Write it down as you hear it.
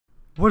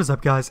What is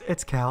up guys,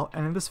 it's Cal,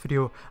 and in this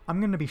video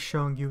I'm going to be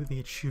showing you the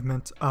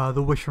achievement,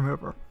 the Wish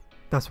Remover.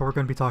 That's what we're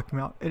going to be talking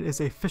about. It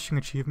is a fishing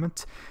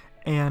achievement,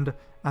 and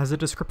as the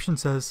description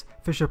says,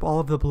 fish up all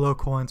of the below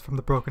coins from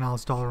the Broken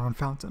Isles $1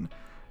 fountain.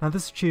 Now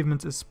this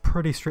achievement is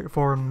pretty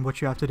straightforward in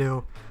what you have to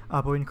do,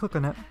 but when you click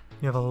on it,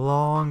 you have a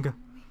long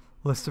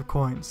list of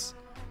coins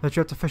that you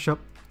have to fish up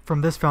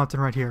from this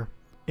fountain right here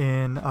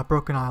in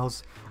Broken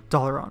Isles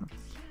 $1.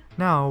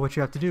 Now what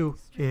you have to do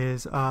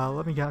is,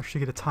 let me actually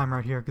get a time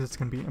right here because it's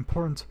going to be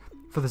important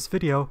for this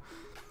video,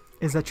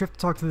 is that you have to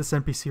talk to this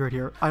NPC right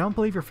here. I don't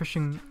believe your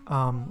fishing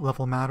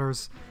level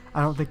matters.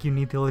 I don't think you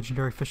need the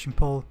legendary fishing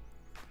pole.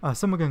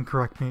 Someone can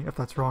correct me if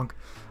that's wrong.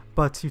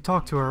 But you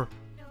talk to her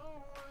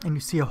and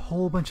you see a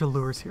whole bunch of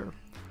lures here.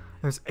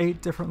 There's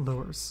 8 different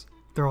lures.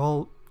 They're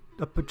all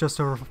up at just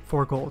over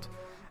 4 gold.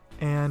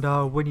 And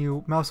when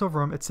you mouse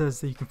over them, it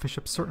says that you can fish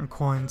up certain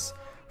coins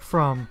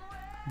from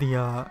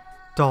the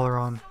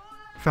 $1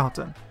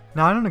 fountain.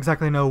 Now I don't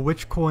exactly know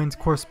which coins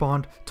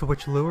correspond to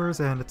which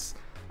lures, and it's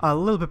a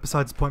little bit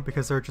besides the point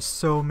because there are just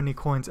so many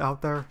coins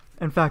out there.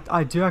 In fact,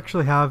 I do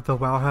actually have the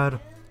Wowhead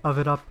of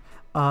it up,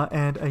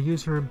 and a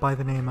user by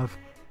the name of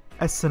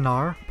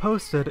Esinar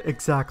posted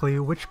exactly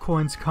which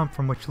coins come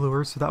from which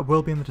lures, so that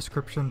will be in the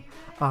description.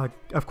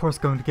 Of course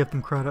going to give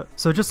them credit.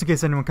 So just in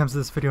case anyone comes to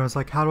this video and is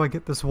like, how do I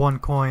get this one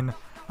coin?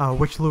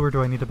 Which lure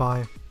do I need to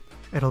buy?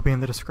 It'll be in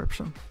the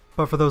description.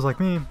 But for those like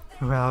me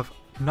who have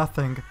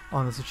nothing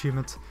on this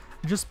achievement,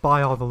 just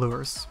buy all the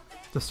lures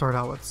to start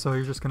out with. So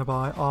you're just going to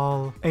buy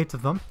all 8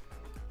 of them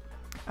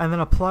and then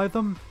apply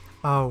them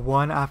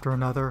one after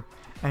another,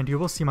 and you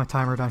will see my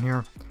timer down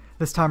here.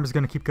 This timer is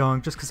going to keep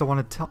going just because I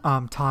want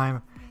to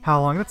time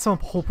how long. That's the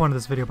whole point of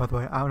this video, by the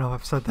way. I don't know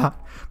if I've said that,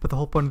 but the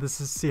whole point of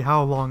this is to see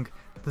how long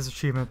this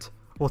achievement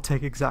will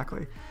take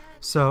exactly.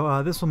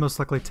 So this will most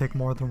likely take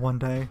more than 1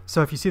 day.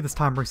 So if you see this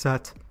time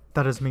reset,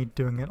 that is me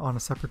doing it on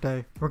a separate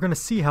day. We're going to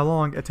see how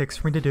long it takes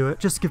for me to do it,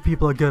 just to give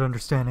people a good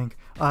understanding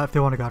if they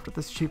want to go after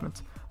this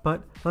achievement.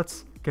 But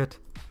let's get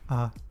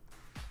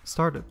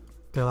started.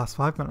 They last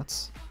 5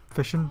 minutes.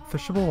 Fishing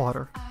fishable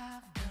water.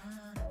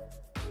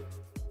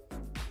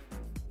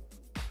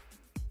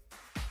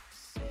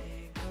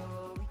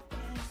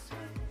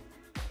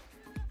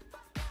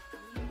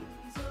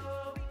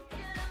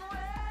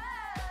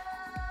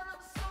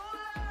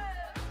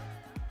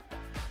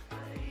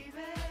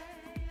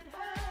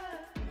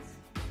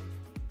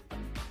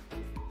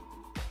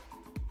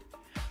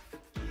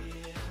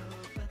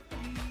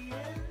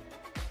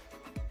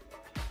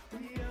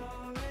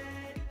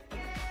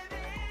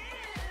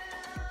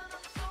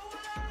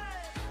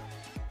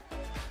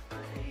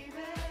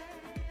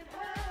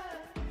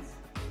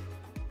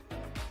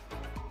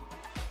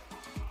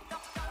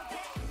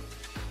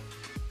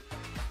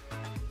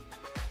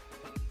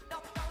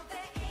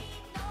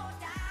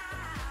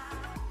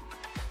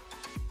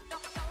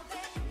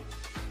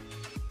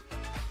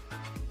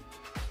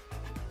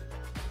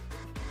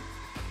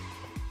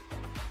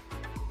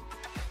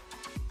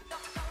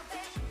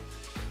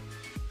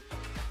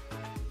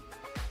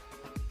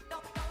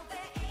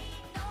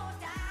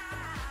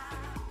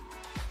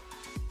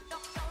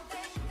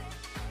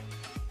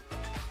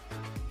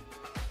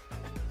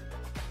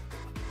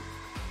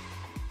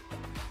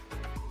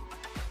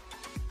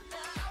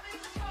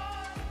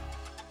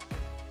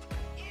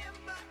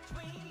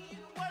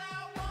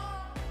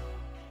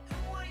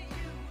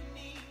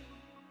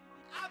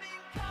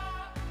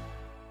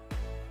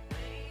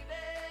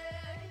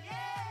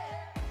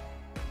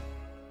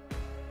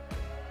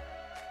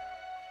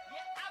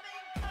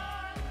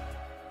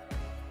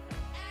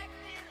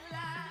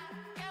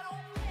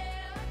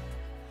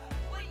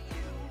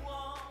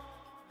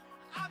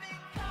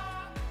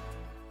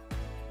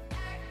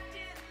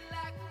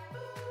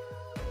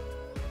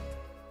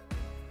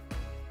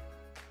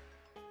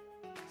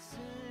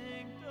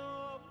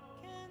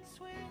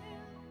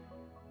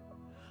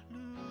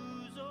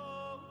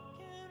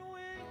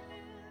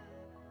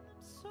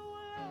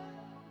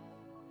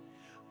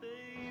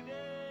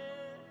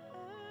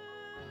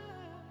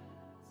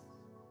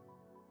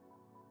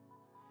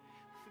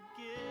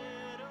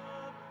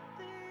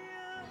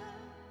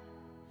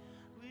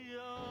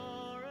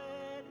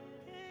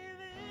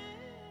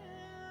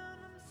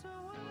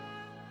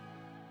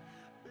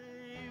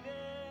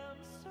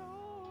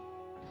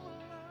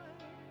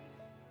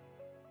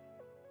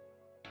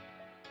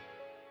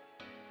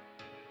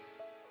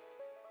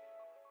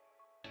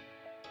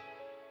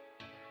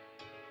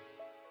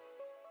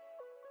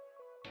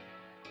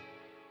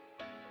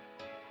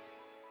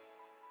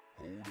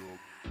 Hold up.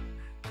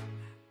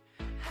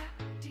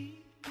 How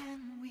deep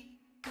can we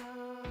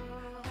go?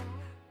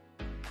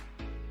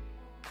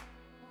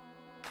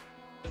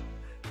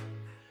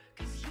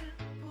 'Cause you're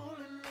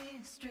pulling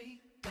me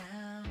straight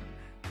down.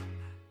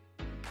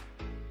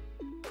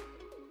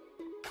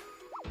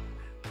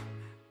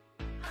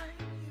 I'm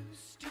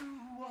used to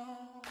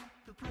all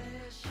the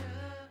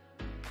pressure,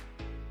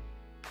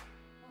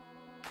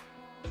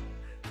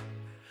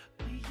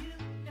 but you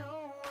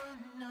know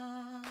I'm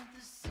not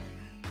the same.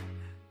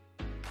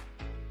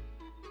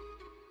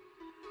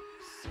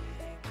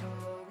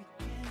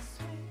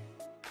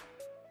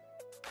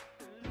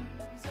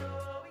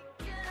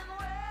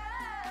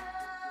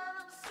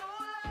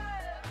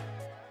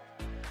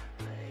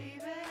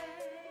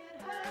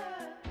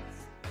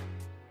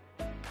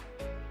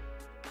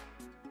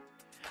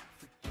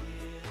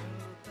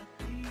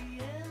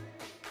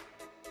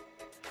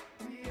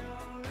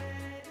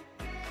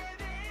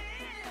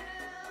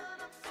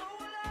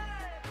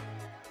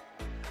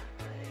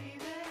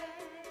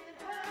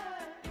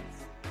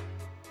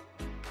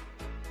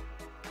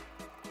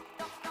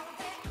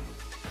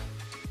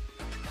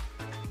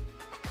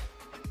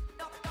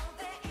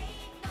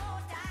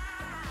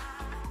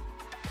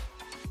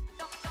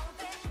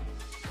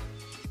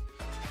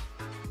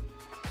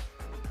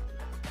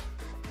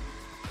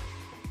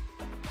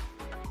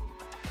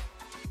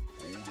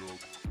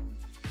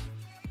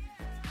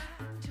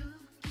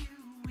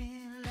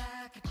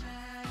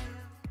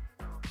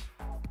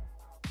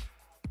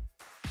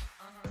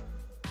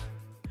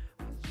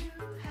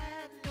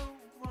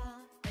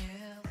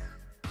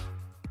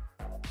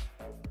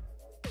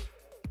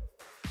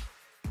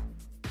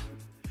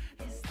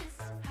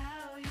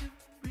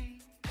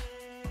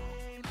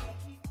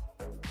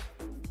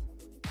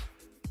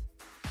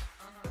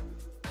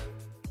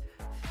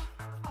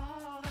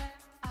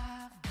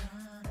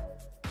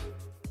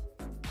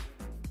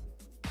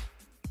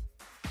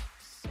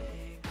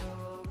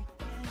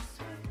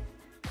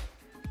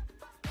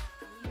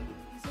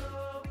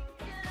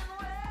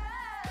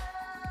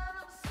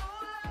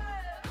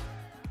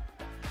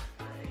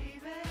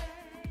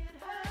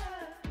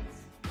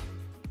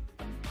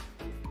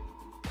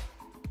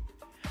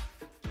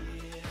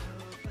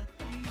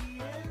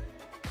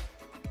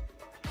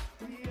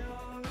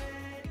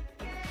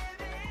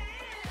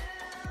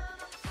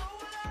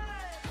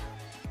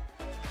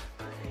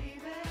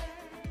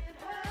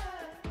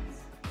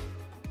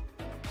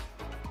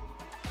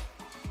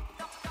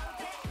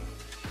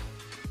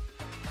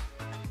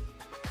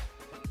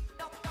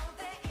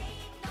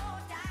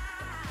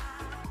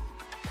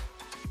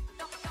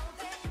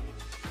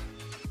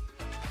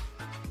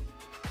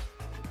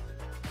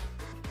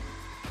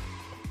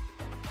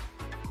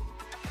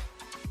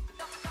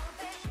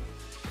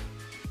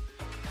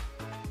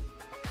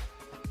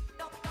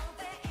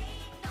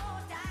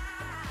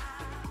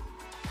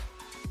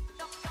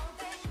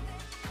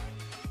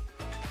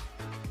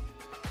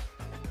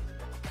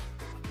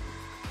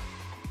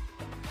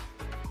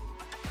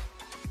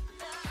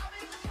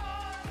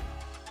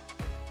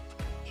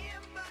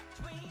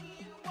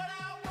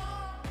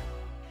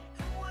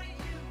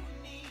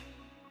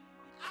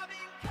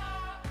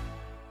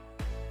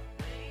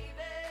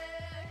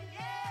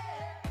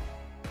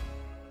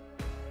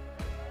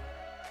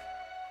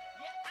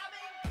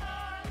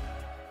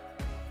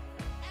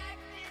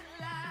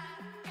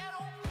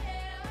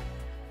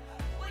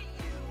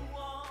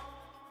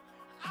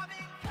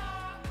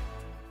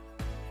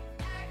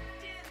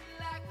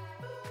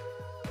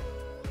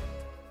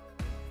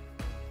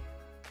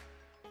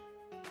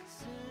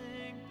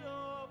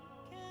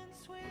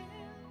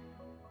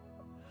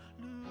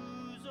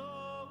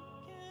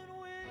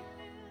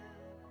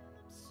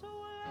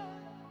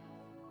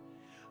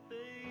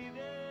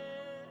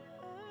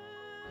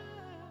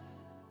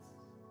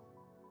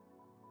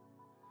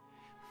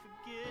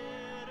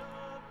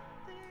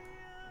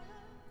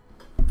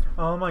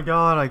 Oh my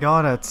god, I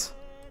got it.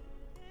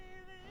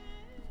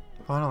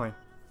 Finally.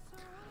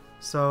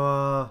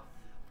 So,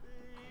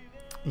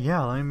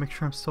 yeah, let me make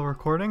sure I'm still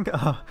recording.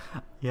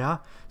 Yeah.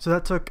 So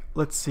that took,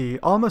 let's see,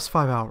 almost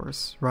 5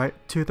 hours, right?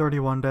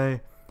 2:30 one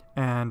day,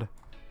 and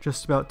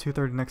just about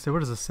 2:30 next day. What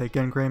does this say?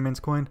 Again,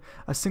 Greyman's coin.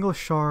 A single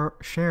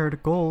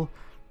shared goal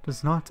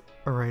does not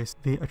erase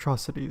the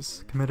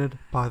atrocities committed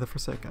by the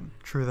Forsaken.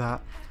 True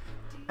that.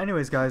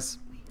 Anyways, guys,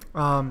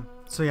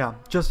 so yeah,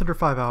 just under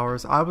 5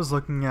 hours. I was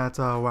looking at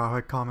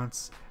Wowhead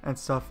comments and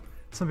stuff.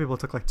 Some people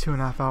took like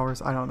 2.5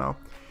 hours. I don't know.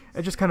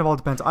 It just kind of all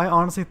depends. I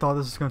honestly thought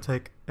this was going to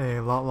take a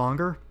lot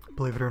longer,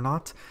 believe it or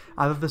not.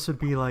 I thought this would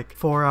be like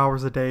 4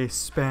 hours a day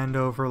spanned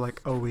over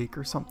like a week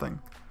or something.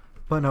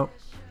 But no,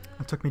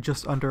 it took me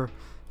just under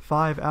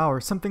 5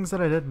 hours. Some things that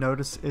I did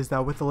notice is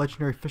that with the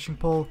legendary fishing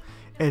pole,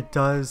 it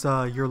does,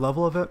 your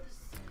level of it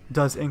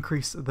does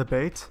increase the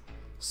bait.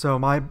 So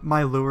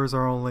my lures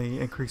are only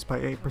increased by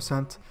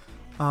 8%,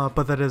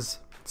 but that is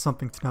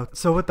something to note.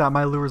 So with that,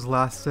 my lures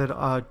lasted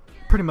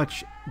pretty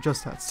much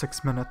just at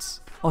 6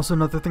 minutes. Also,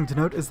 another thing to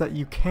note is that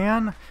you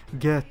can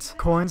get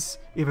coins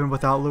even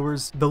without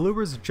lures. The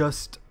lures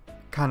just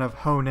kind of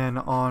hone in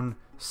on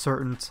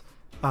certain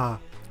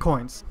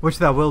coins, which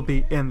that will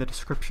be in the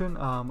description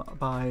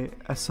by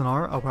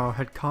Esinar, a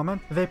Wowhead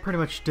comment. They pretty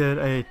much did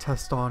a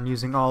test on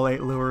using all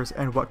 8 lures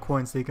and what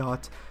coins they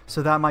got,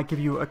 so that might give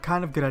you a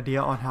kind of good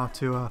idea on how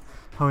to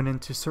hone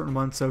into certain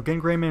ones. So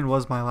again, Greyman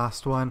was my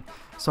last one,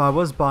 so I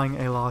was buying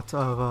a lot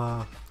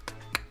of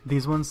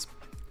these ones,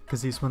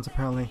 because these ones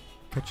apparently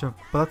catch them.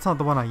 But that's not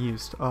the one I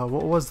used.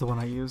 What was the one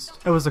I used?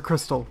 It was a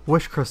crystal.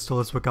 Wish crystal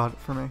is what got it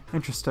for me.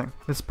 Interesting.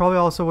 This probably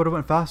also would have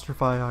went faster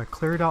if I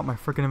cleared out my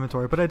freaking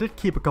inventory. But I did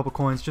keep a couple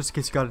coins just in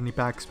case you got any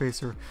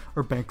backspace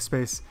or bank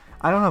space.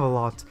 I don't have a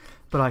lot,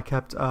 but I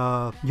kept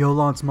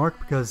Yolan's mark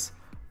because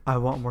I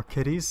want more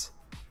kitties.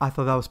 I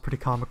thought that was pretty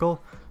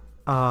comical.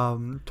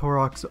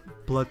 Torok's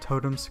blood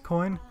totems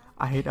coin.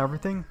 I hate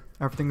everything.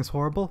 Everything is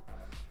horrible.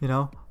 You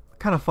know,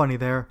 kind of funny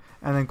there.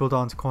 And then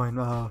Gul'dan's coin.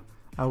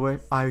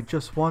 I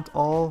just want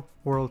all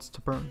worlds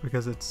to burn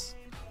because it's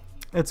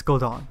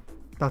Gul'dan.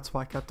 That's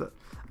why I kept it.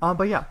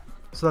 But yeah,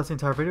 so that's the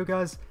entire video,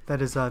 guys.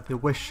 That is the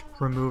wish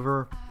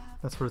remover.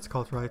 That's what it's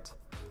called, right?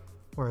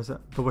 Or is it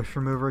the wish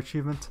remover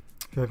achievement?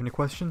 If you have any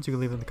questions, you can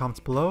leave them in the comments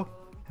below,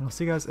 and I'll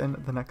see you guys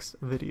in the next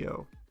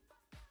video.